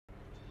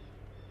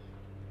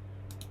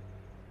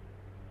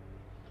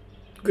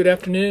Good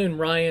afternoon,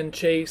 Ryan,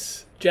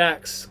 Chase,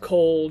 Jax,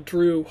 Cole,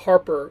 Drew,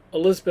 Harper,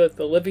 Elizabeth,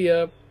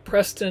 Olivia,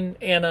 Preston,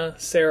 Anna,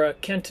 Sarah,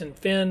 Kenton,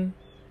 Finn,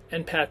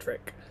 and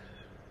Patrick.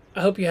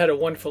 I hope you had a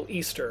wonderful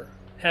Easter.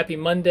 Happy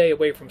Monday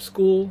away from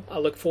school. I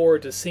look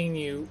forward to seeing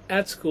you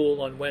at school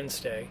on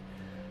Wednesday.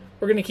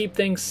 We're going to keep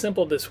things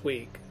simple this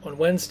week. On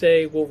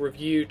Wednesday, we'll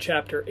review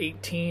Chapter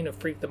 18 of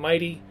Freak the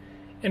Mighty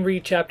and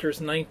read Chapters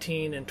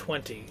 19 and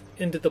 20,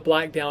 Into the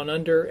Black Down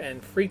Under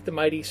and Freak the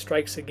Mighty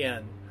Strikes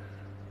Again.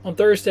 On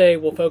Thursday,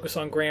 we'll focus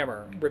on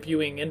grammar,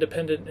 reviewing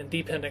independent and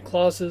dependent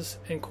clauses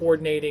and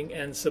coordinating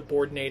and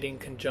subordinating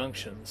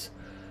conjunctions.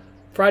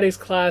 Friday's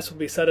class will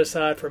be set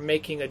aside for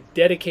making a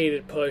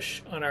dedicated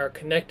push on our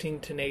Connecting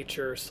to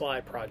Nature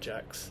SLI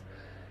projects.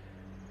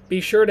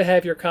 Be sure to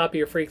have your copy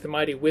of Freak the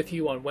Mighty with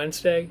you on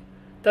Wednesday.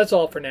 That's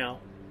all for now.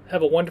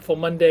 Have a wonderful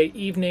Monday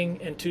evening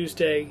and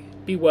Tuesday.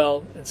 Be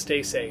well and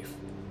stay safe.